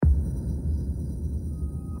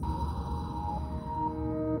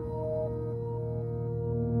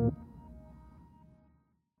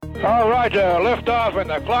All right, lift off and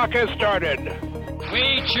the clock has started.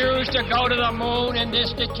 We choose to go to the moon in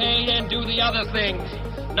this decade and do the other things,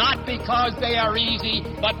 not because they are easy,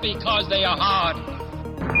 but because they are hard.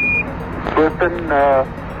 Houston,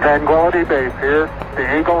 Tranquility Base here.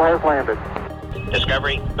 The Eagle has landed.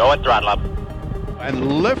 Discovery, go at throttle up. And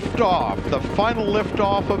liftoff, the final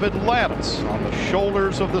liftoff of Atlantis on the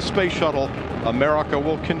shoulders of the space shuttle. America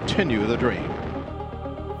will continue the dream.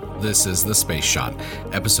 This is The Space Shot,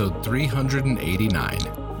 episode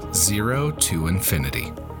 389, Zero to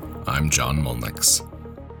Infinity. I'm John Molnix.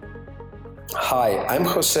 Hi, I'm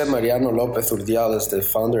Jose Mariano Lopez Urdiales, the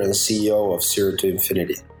founder and CEO of Zero to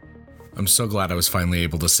Infinity. I'm so glad I was finally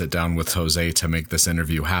able to sit down with Jose to make this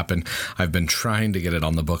interview happen. I've been trying to get it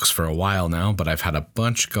on the books for a while now, but I've had a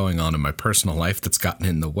bunch going on in my personal life that's gotten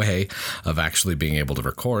in the way of actually being able to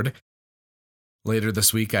record. Later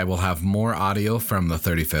this week, I will have more audio from the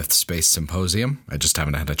 35th Space Symposium. I just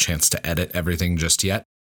haven't had a chance to edit everything just yet.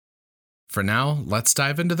 For now, let's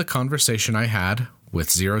dive into the conversation I had with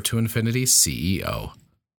Zero to Infinity's CEO.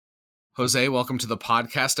 Jose, welcome to the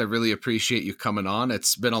podcast. I really appreciate you coming on.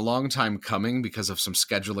 It's been a long time coming because of some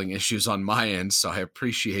scheduling issues on my end, so I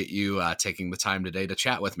appreciate you taking the time today to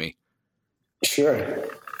chat with me. Sure.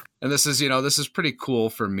 And this is pretty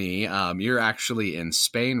cool for me. You're actually in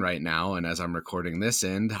Spain right now, and as I'm recording this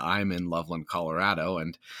end, I'm in Loveland, Colorado,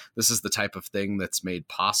 and this is the type of thing that's made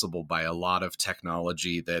possible by a lot of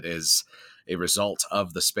technology that is a result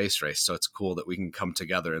of the space race. So it's cool that we can come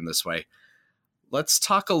together in this way. Let's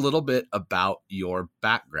talk a little bit about your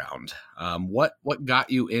background. What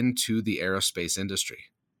got you into the aerospace industry?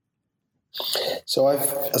 So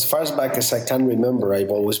as far as back as I can remember,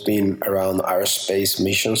 I've always been around aerospace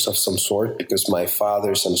missions of some sort because my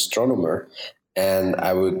father's an astronomer, and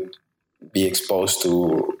I would be exposed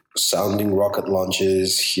to sounding rocket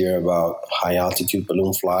launches, hear about high altitude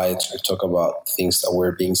balloon flights, or talk about things that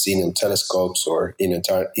were being seen in telescopes or in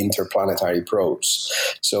interplanetary probes.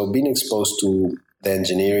 So being exposed to the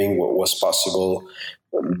engineering, what was possible,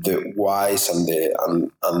 the whys and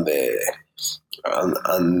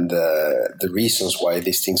the reasons why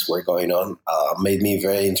these things were going on made me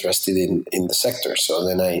very interested in the sector. So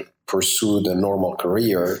then I pursued a normal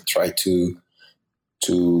career, tried to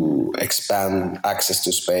expand access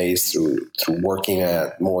to space through working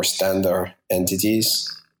at more standard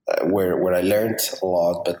entities where I learned a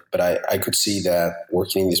lot, but I could see that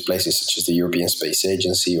working in these places such as the European Space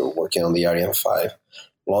Agency or working on the Ariane 5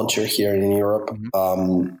 launcher here in Europe,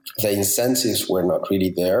 the incentives were not really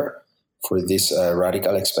there for this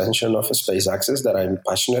radical expansion of space access that I'm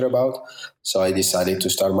passionate about. So I decided to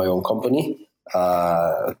start my own company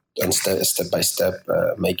and step by step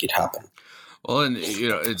make it happen. Well, and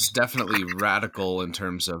it's definitely radical in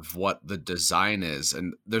terms of what the design is.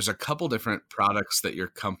 And there's a couple different products that your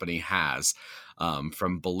company has,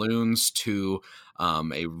 from balloons to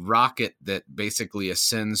a rocket that basically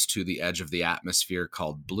ascends to the edge of the atmosphere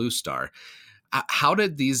called Blue Star. How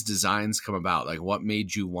did these designs come about? Like, what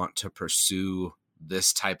made you want to pursue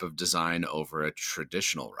this type of design over a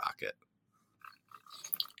traditional rocket?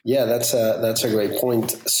 Yeah, that's a great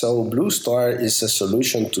point. So Blue Star is a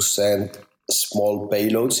solution to send small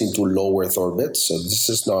payloads into low Earth orbit. So this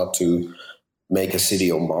is not to make a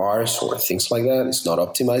city on Mars or things like that. It's not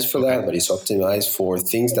optimized for that, but it's optimized for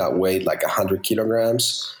things that weigh like 100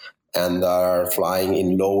 kilograms and are flying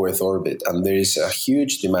in low Earth orbit. And there is a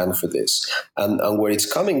huge demand for this. And where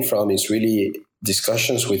it's coming from is really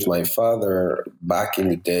discussions with my father back in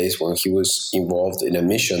the days when he was involved in a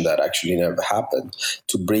mission that actually never happened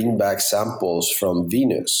to bring back samples from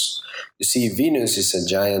Venus. You see, Venus is a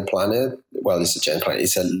giant planet. Well, it's a giant planet.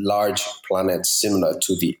 It's a large planet similar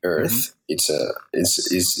to the Earth. Mm-hmm.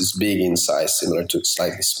 It's big in size, similar to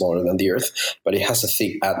slightly smaller than the Earth, but it has a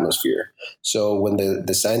thick atmosphere. So when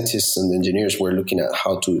the scientists and the engineers were looking at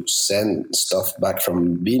how to send stuff back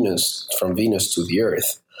from Venus to the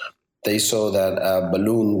Earth, they saw that a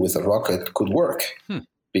balloon with a rocket could work.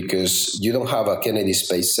 Because you don't have a Kennedy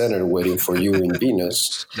Space Center waiting for you in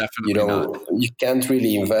Venus. Definitely not. You can't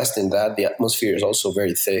really invest in that. The atmosphere is also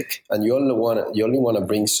very thick, and you only want to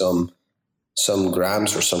bring some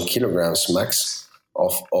grams or some kilograms max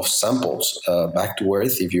of samples back to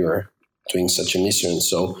Earth if you're doing such a mission.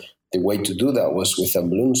 So the way to do that was with a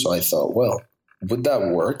balloon. So I thought, well, would that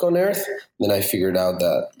work on Earth? Then I figured out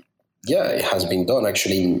that yeah, it has been done.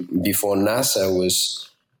 Actually, before NASA was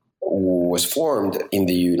formed in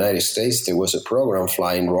the United States, there was a program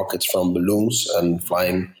flying rockets from balloons and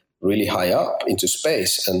flying really high up into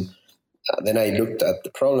space. And then I looked at the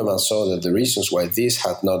problem and saw that the reasons why this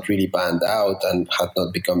had not really panned out and had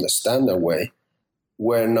not become the standard way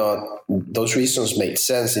were not, those reasons made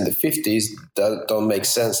sense in the 50s that don't make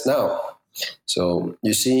sense now. So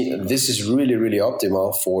you see, this is really, really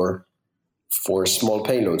optimal for small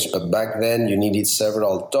payloads. But back then, you needed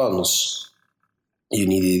several tons. You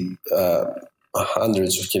needed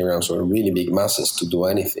hundreds of kilograms or really big masses to do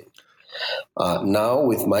anything. Now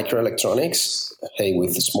with microelectronics,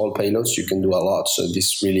 with small payloads, you can do a lot. So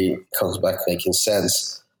this really comes back making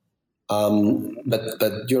sense.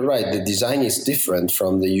 But you're right, the design is different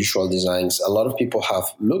from the usual designs. A lot of people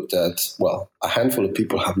have looked at, a handful of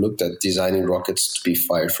people have looked at designing rockets to be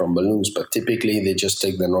fired from balloons, but typically they just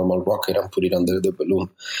take the normal rocket and put it under the balloon.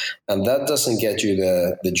 And that doesn't get you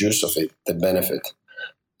the juice of it, the benefit.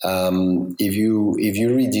 If you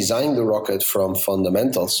redesign the rocket from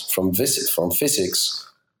fundamentals, from physics,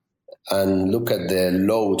 and look at the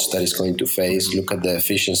loads that it's going to face, look at the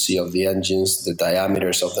efficiency of the engines, the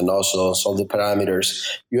diameters of the nozzles, all the parameters,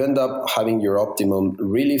 you end up having your optimum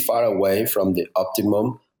really far away from the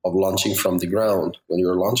optimum of launching from the ground. When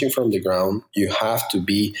you're launching from the ground, you have to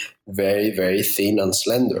be very, very thin and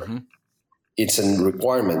slender. Mm-hmm. It's a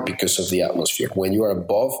requirement because of the atmosphere. When you are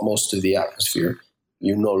above most of the atmosphere,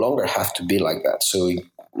 you no longer have to be like that. So it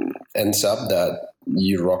ends up that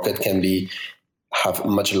your rocket can have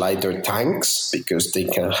much lighter tanks because they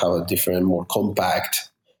can have a different, more compact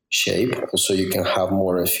shape. Also, you can have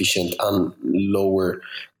more efficient and lower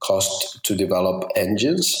cost to develop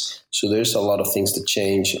engines. So there's a lot of things that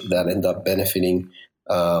change that end up benefiting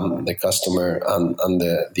the customer and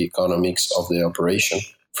the economics of the operation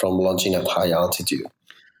from launching at high altitude.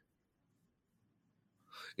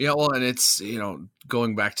 Yeah, well, and it's,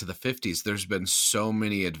 going back to the 50s, there's been so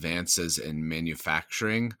many advances in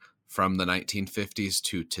manufacturing from the 1950s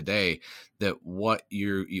to today that what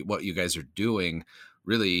you guys are doing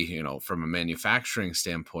really, from a manufacturing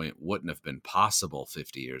standpoint, wouldn't have been possible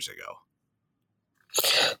 50 years ago.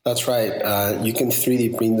 That's right. You can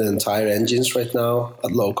 3D print the entire engines right now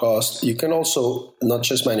at low cost. You can also, not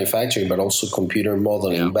just manufacturing, but also computer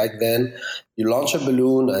modeling. Yeah. Back then, you launch a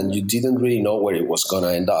balloon and you didn't really know where it was going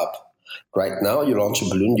to end up. Right now, you launch a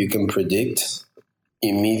balloon, you can predict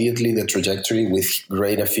immediately the trajectory with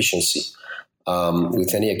great efficiency,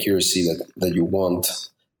 with any accuracy that you want.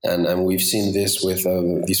 And we've seen this with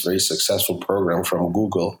this very successful program from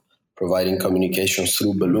Google, providing communications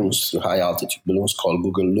through balloons, through high-altitude balloons called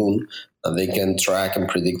Google Loon, and they can track and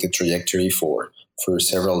predict the trajectory for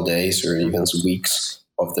several days or even weeks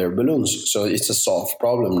of their balloons. So it's a solved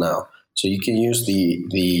problem now. So you can use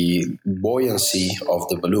the buoyancy of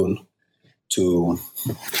the balloon to...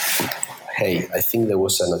 Hey, I think there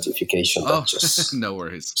was a notification that just no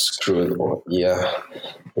worries. Screwed it.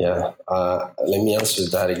 Yeah. Let me answer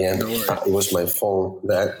that again. No worries. It was my phone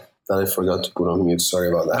that I forgot to put on mute. Sorry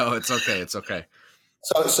about that. No, it's okay. It's okay.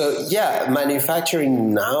 So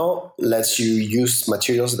manufacturing now lets you use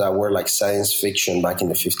materials that were like science fiction back in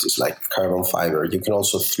the 50s, like carbon fiber. You can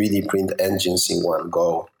also 3D print engines in one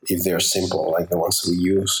go if they're simple, like the ones we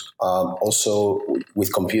use. Also,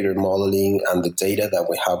 with computer modeling and the data that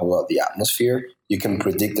we have about the atmosphere, you can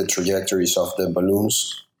predict the trajectories of the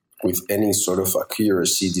balloons with any sort of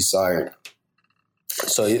accuracy desired.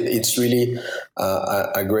 So it's really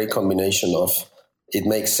a great combination of. It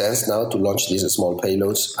makes sense now to launch these small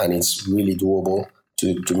payloads, and it's really doable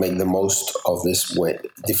to make the most of this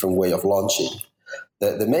different way of launching.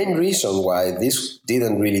 The main reason why this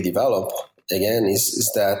didn't really develop, again, is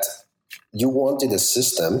that you wanted a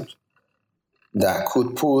system that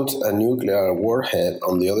could put a nuclear warhead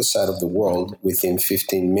on the other side of the world within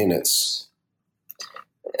 15 minutes.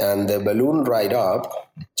 And the balloon ride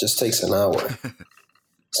up just takes an hour.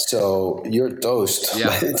 So you're toast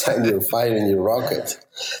by the time you're firing your rocket.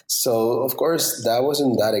 So, of course, that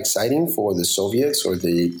wasn't that exciting for the Soviets or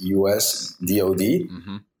the US DOD.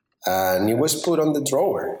 Mm-hmm. And it was put on the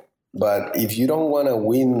drawer. But if you don't want to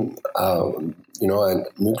win, a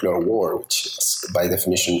nuclear war, which is by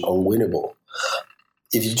definition unwinnable,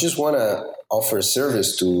 if you just want to offer a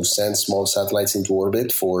service to send small satellites into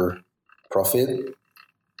orbit for profit,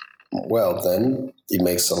 well, then it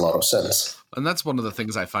makes a lot of sense. And that's one of the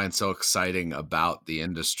things I find so exciting about the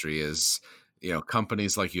industry is,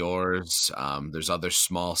 companies like yours. There's other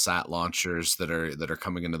small sat launchers that are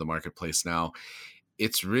coming into the marketplace now.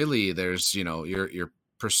 It's really you're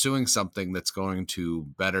pursuing something that's going to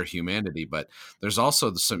better humanity, but there's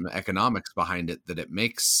also some economics behind it that it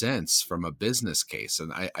makes sense from a business case.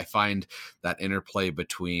 And I find that interplay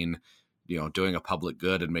between doing a public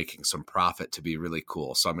good and making some profit to be really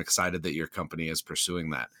cool. So I'm excited that your company is pursuing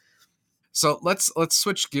that. So let's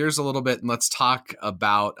switch gears a little bit and let's talk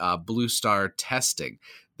about Blue Star testing.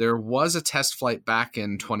 there was a test flight back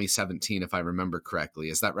in 2017, if I remember correctly.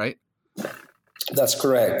 Is that right? That's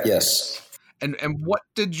correct, yes. And what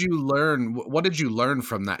did you learn? What did you learn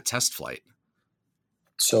from that test flight?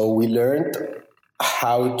 So we learned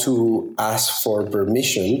how to ask for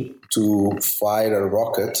permission to fire a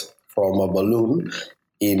rocket from a balloon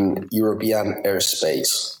in European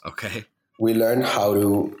airspace. Okay. We learned how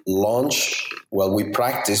to launch. Well, we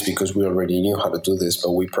practiced because we already knew how to do this,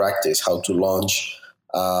 but we practiced how to launch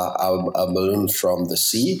a balloon from the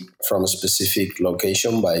sea, from a specific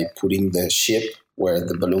location, by putting the ship where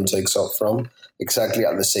the balloon takes off from exactly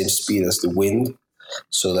at the same speed as the wind,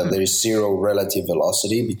 so that there is zero relative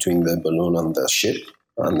velocity between the balloon and the ship,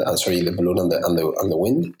 the balloon and the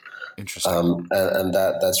wind. Interesting. And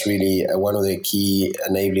that's really one of the key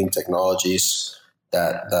enabling technologies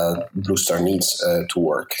that Blue Star needs to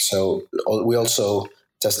work. So we also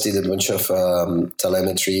tested a bunch of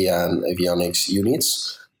telemetry and avionics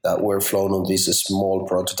units that were flown on this small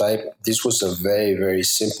prototype. This was a very, very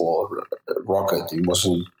simple rocket. It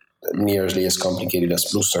wasn't nearly as complicated as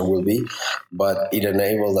Blue Star will be, but it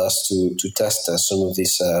enabled us to test some of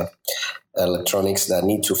these electronics that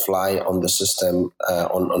need to fly on the system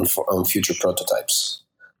on future prototypes.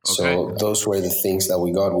 Okay. So those were the things that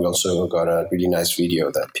we got. We also got a really nice video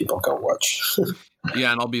that people can watch.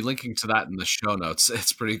 Yeah, and I'll be linking to that in the show notes.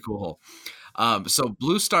 It's pretty cool. So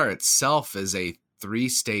Blue Star itself is a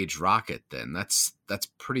 3-stage rocket then. That's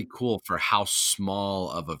pretty cool for how small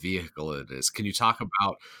of a vehicle it is. Can you talk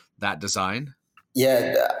about that design?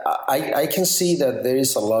 Yeah, I can see that there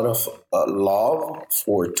is a lot of love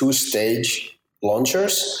for 2-stage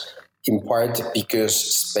launchers, in part because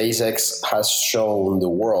SpaceX has shown the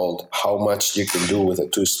world how much you can do with a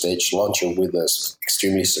 2-stage launcher with this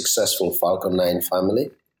extremely successful Falcon 9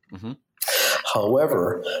 family. Mm-hmm.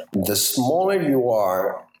 However, the smaller you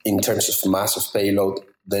are in terms of mass of payload,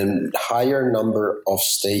 the higher number of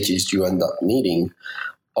stages you end up needing.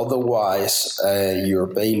 Otherwise, your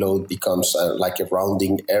payload becomes like a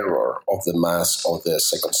rounding error of the mass of the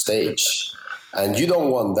second stage. And you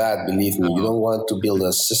don't want that, believe me. You don't want to build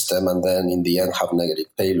a system and then in the end have negative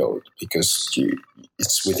payload because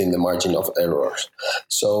it's within the margin of error.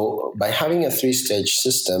 So by having a 3-stage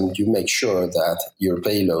system, you make sure that your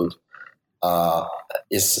payload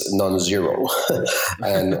is non-zero,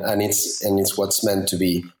 and it's what's meant to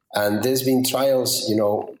be. And there's been trials,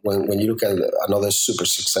 when you look at another super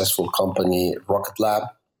successful company, Rocket Lab,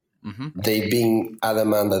 mm-hmm. They've been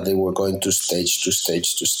adamant that they were going to stage.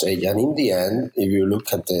 And in the end, if you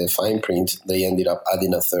look at the fine print, they ended up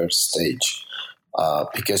adding a 3rd stage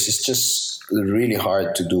because it's just really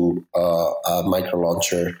hard to do a micro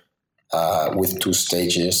launcher with 2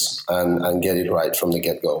 stages and get it right from the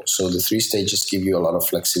get-go. So the 3 stages give you a lot of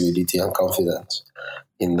flexibility and confidence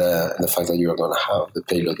in the fact that you're going to have the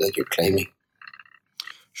payload that you're claiming.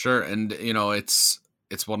 Sure. And, it's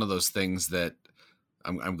one of those things that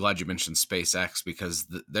I'm glad you mentioned SpaceX because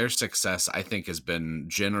their success, I think, has been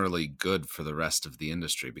generally good for the rest of the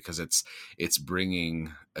industry because it's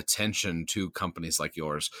bringing attention to companies like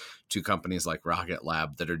yours, to companies like Rocket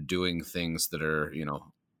Lab that are doing things that are,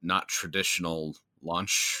 not traditional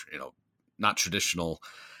launch, not traditional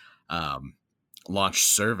launch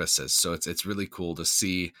services. So it's really cool to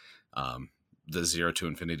see the Zero to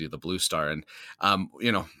Infinity, the Blue Star. And,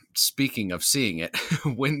 speaking of seeing it,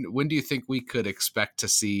 when do you think we could expect to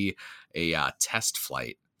see a test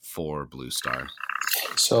flight for Blue Star?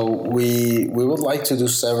 So we would like to do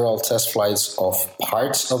several test flights of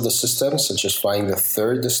parts of the system, such as flying the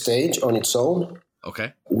 3rd stage on its own.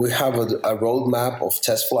 Okay. We have a roadmap of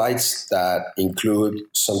test flights that include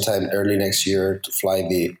sometime early next year to fly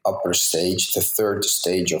the upper stage, the 3rd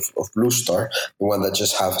stage of Blue Star, the one that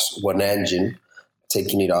just has one engine,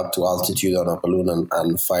 taking it up to altitude on a balloon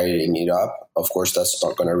and firing it up. Of course, that's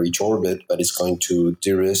not going to reach orbit, but it's going to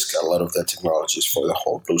de-risk a lot of the technologies for the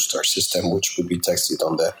whole Blue Star system, which would be tested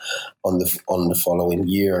on the following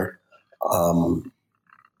year.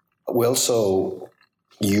 We also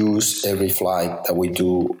use every flight that we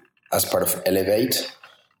do as part of Elevate,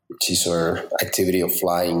 which is our activity of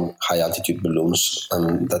flying high-altitude balloons,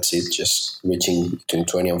 and that's it, just reaching between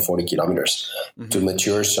 20 and 40 kilometers to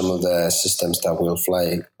mature some of the systems that will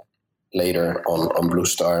fly later on Blue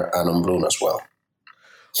Star and on Bloon as well.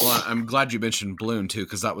 Well, I'm glad you mentioned Bloon, too,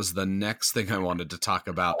 because that was the next thing I wanted to talk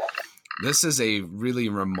about. This is a really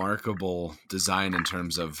remarkable design in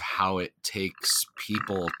terms of how it takes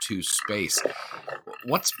people to space.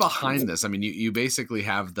 What's behind this? I mean, you basically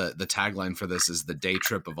have the tagline for this is the day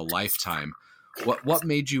trip of a lifetime. What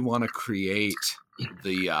made you want to create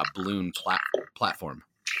the Bloon platform?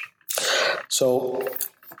 So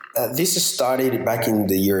this started back in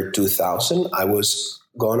the year 2000. I was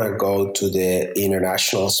gonna go to the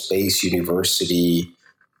International Space University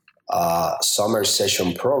summer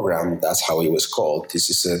session program. That's how it was called. This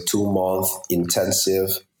is a 2-month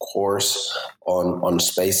intensive course on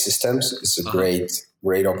space systems. It's a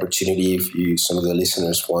great opportunity if some of the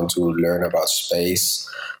listeners want to learn about space.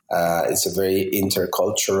 It's a very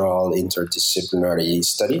intercultural, interdisciplinary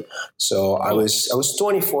study. So I was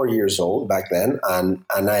 24 years old back then, and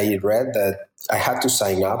I read that I had to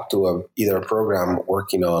sign up to either a program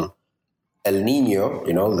working on El Niño,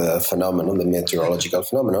 the phenomenon, the meteorological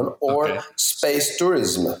phenomenon, or space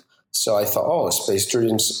tourism. So I thought, space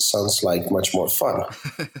tourism sounds like much more fun.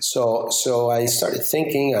 So I started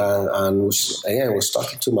thinking and was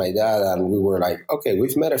talking to my dad, and we were like, okay,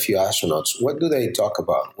 we've met a few astronauts. What do they talk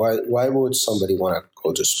about? Why would somebody want to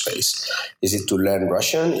go to space? Is it to learn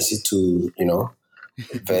Russian? Is it to,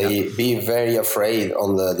 be very afraid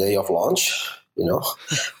on the day of launch?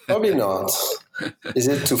 Probably not. Is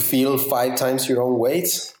it to feel 5 times your own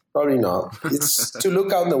weight? Probably not. It's to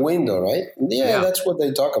look out the window, right? Yeah, that's what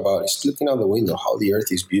they talk about. It's looking out the window, how the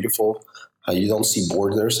Earth is beautiful, how you don't see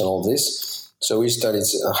borders and all this. So we studied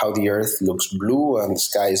how the Earth looks blue and the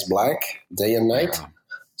sky is black day and night. Yeah.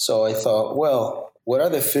 So I thought, well, what are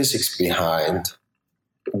the physics behind?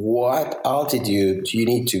 What altitude do you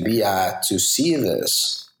need to be at to see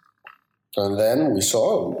this? And then we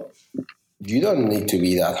saw, you don't need to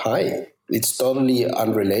be that high. It's totally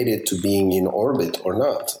unrelated to being in orbit or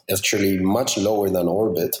not. Actually, much lower than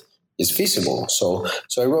orbit is feasible. So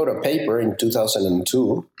I wrote a paper in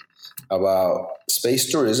 2002 about space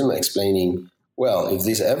tourism, explaining, well, if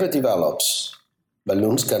this ever develops,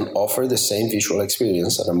 balloons can offer the same visual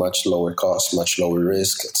experience at a much lower cost, much lower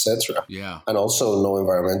risk, etc. Yeah. And also no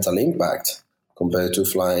environmental impact compared to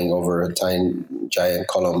flying over a giant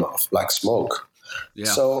column of black smoke. Yeah.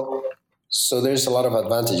 So there's a lot of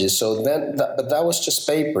advantages. So then, but that was just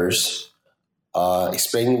papers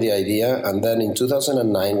explaining the idea. And then in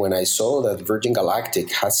 2009, when I saw that Virgin Galactic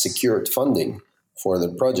had secured funding for the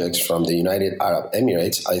projects from the United Arab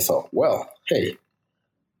Emirates, I thought, well, hey,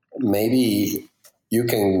 maybe you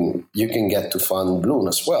can get to fund Bloom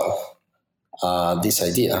as well. This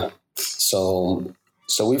idea. So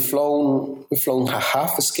we've flown a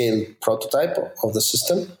half-scale prototype of the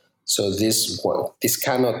system. So this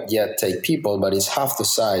cannot yet take people, but it's half the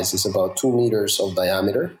size. It's about 2 meters of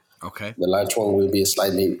diameter. Okay. The large one will be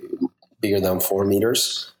slightly bigger than 4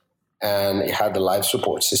 meters. And it had the life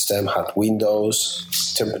support system, had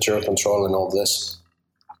windows, temperature control, and all this.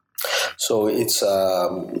 So it's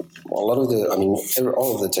all of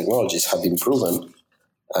the technologies have been proven.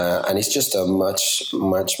 And it's just a much,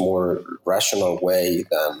 much more rational way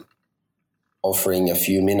than offering a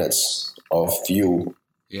few minutes of view.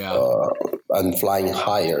 Yeah. And flying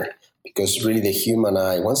higher, because really the human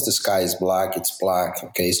eye, once the sky is black, it's black.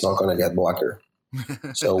 Okay, it's not going to get blacker.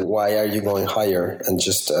 So why are you going higher and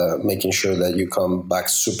just making sure that you come back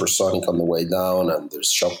supersonic on the way down, and there's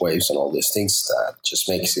shockwaves and all these things that just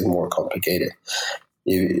makes it more complicated.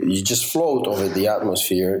 You just float over the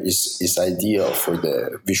atmosphere is ideal for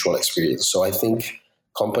the visual experience. So I think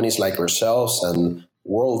companies like ourselves and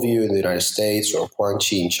Worldview in the United States or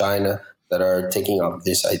Guangxi in China that are taking up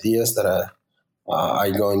these ideas that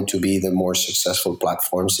are going to be the more successful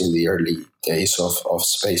platforms in the early days of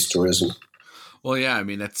space tourism. Well, yeah, I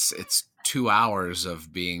mean, it's 2 hours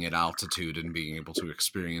of being at altitude and being able to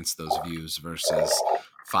experience those views versus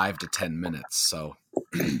 5 to 10 minutes. So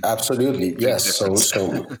absolutely, yes. So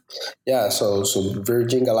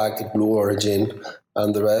Virgin Galactic, Blue Origin,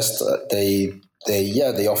 and the rest, they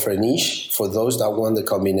offer a niche for those that want the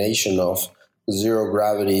combination of zero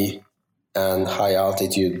gravity and high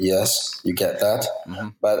altitude. Yes, you get that.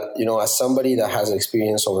 Mm-hmm. But, as somebody that has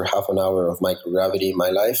experience over half an hour of microgravity in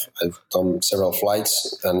my life, I've done several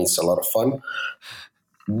flights and it's a lot of fun.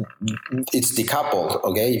 It's decoupled,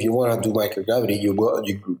 okay? If you want to do microgravity, you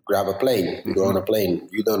grab a plane, you go on a plane.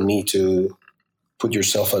 You don't need to put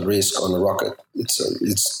yourself at risk on a rocket.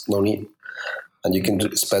 It's no need. And you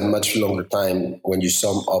can spend much longer time when you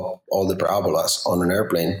sum up all the parabolas on an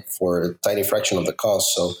airplane for a tiny fraction of the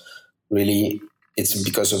cost. So really, it's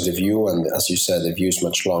because of the view, and as you said, the view is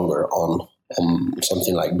much longer on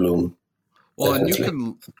something like Bloom. Well, definitely.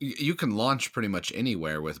 And you can launch pretty much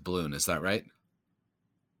anywhere with Bloom, is that right?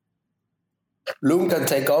 Bloom can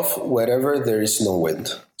take off wherever there is no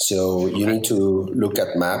wind. So you need to look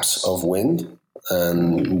at maps of wind.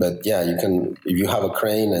 But yeah, you can, if you have a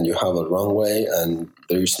crane and you have a runway and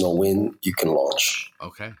there is no wind, you can launch.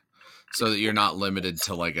 Okay. So that you're not limited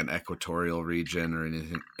to like an equatorial region or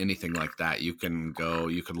anything like that. You can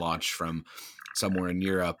launch from somewhere in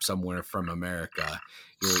Europe, somewhere from America.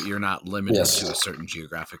 You're not limited to a certain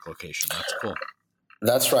geographic location. That's cool.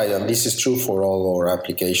 That's right, and this is true for all our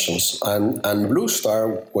applications. And Blue Star,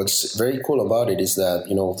 what's very cool about it is that,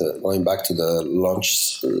 going back to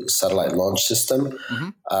the satellite launch system,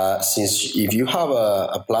 since if you have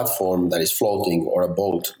a platform that is floating or a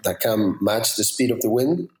boat that can match the speed of the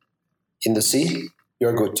wind in the sea,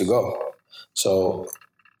 you're good to go. So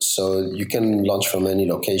you can launch from any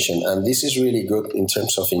location, and this is really good in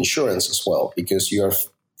terms of insurance as well, because you're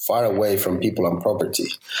far away from people and property.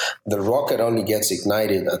 The rocket only gets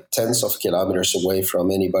ignited at tens of kilometers away from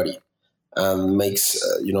anybody, and makes,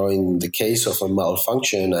 in the case of a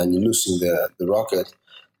malfunction and you're losing the rocket,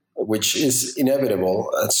 which is inevitable.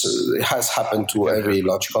 It has happened to every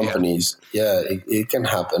launch companies. Yeah, it can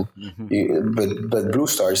happen. But Blue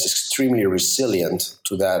Star is extremely resilient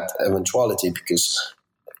to that eventuality, because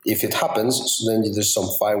if it happens, then there's some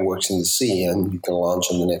fireworks in the sea and you can launch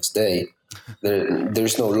on the next day.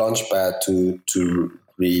 There's no launch pad to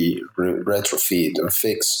retrofit or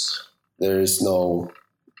fix. There is no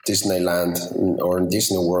Disneyland or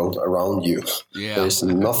Disney World around you. Yeah. There's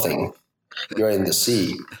nothing. You're in the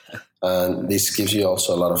sea. And this gives you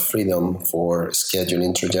also a lot of freedom for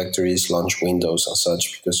scheduling trajectories, launch windows and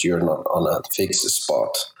such, because you're not on a fixed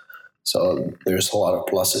spot. So there's a lot of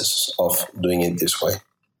pluses of doing it this way.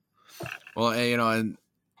 Well, and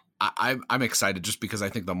I'm excited just because I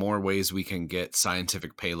think the more ways we can get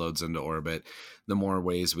scientific payloads into orbit, the more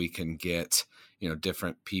ways we can get,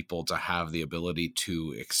 different people to have the ability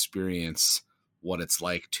to experience what it's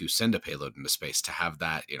like to send a payload into space, to have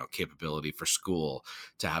that, capability for school,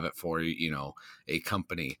 to have it for, a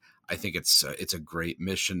company. I think it's a great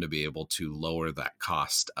mission to be able to lower that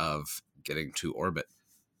cost of getting to orbit.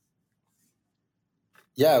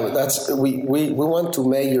 Yeah, we want to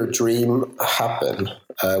make your dream happen,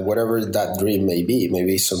 whatever that dream may be.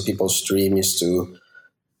 Maybe some people's dream is to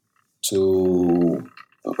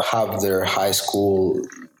have their high school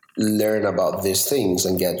learn about these things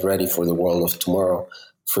and get ready for the world of tomorrow.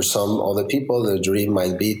 For some other people, the dream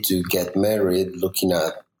might be to get married looking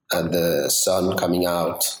at the sun coming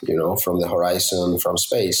out, from the horizon, from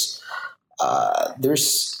space.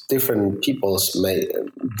 There's different people's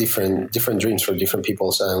different dreams for different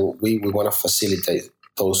peoples, and we want to facilitate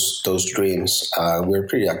those dreams. We're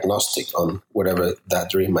pretty agnostic on whatever that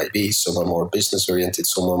dream might be. Some are more business oriented,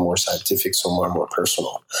 some are more scientific, some are more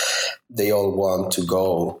personal. They all want to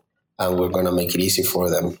go, and we're going to make it easy for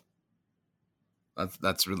them.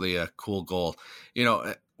 That's really a cool goal.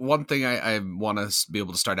 One thing I want to be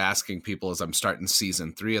able to start asking people as I'm starting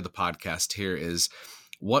season 3 of the podcast here is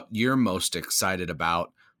what you're most excited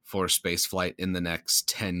about for spaceflight in the next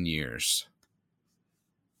 10 years.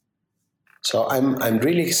 So I'm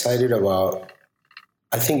really excited about,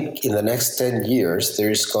 I think in the next 10 years,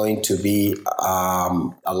 there's going to be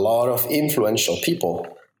a lot of influential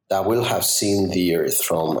people that will have seen the Earth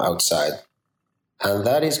from outside. And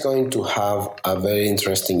that is going to have a very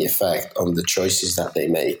interesting effect on the choices that they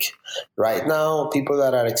make. Right now, people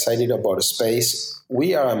that are excited about space,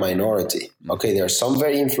 we are a minority. Okay, there are some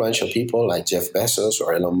very influential people like Jeff Bezos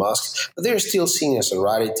or Elon Musk, but they're still seen as a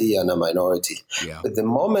rarity and a minority. Yeah. But the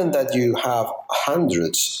moment that you have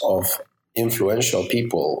hundreds of influential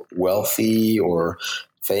people, wealthy or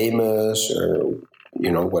famous or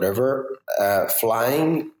whatever,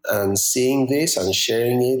 flying and seeing this and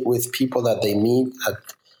sharing it with people that they meet at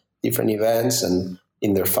different events and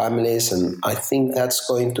in their families. And I think that's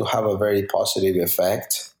going to have a very positive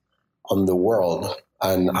effect on the world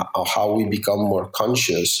and how we become more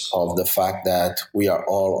conscious of the fact that we are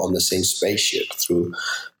all on the same spaceship through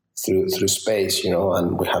space,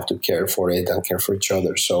 and we have to care for it and care for each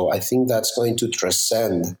other. So I think that's going to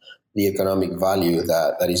transcend the economic value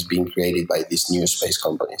that is being created by these new space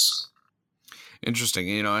companies. Interesting,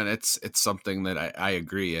 and it's something that I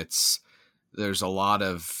agree. There's a lot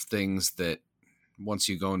of things that once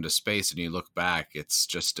you go into space and you look back, it's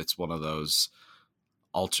one of those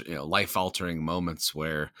life-altering moments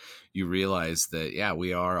where you realize that,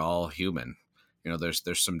 we are all human.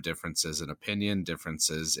 There's some differences in opinion,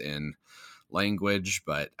 differences in language,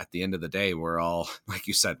 but at the end of the day, we're all, like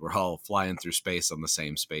you said, we're all flying through space on the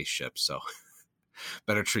same spaceship. So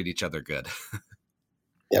better treat each other good.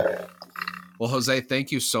 Yeah. Well, Jose,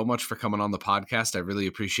 thank you so much for coming on the podcast. I really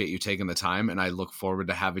appreciate you taking the time, and I look forward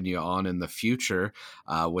to having you on in the future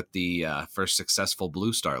with the first successful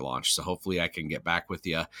Blue Star launch. So hopefully I can get back with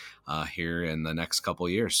you here in the next couple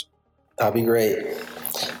of years. That'd be great.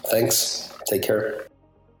 Thanks. Take care.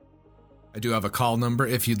 I do have a call number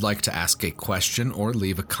if you'd like to ask a question or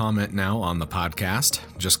leave a comment now on the podcast.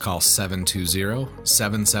 Just call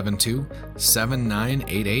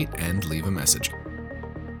 720-772-7988 and leave a message.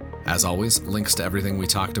 As always, links to everything we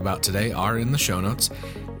talked about today are in the show notes.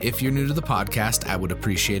 If you're new to the podcast, I would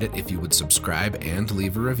appreciate it if you would subscribe and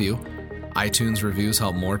leave a review. iTunes reviews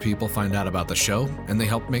help more people find out about the show, and they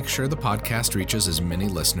help make sure the podcast reaches as many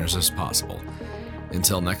listeners as possible.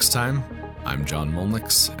 Until next time, I'm John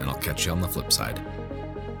Molnix, and I'll catch you on the flip side.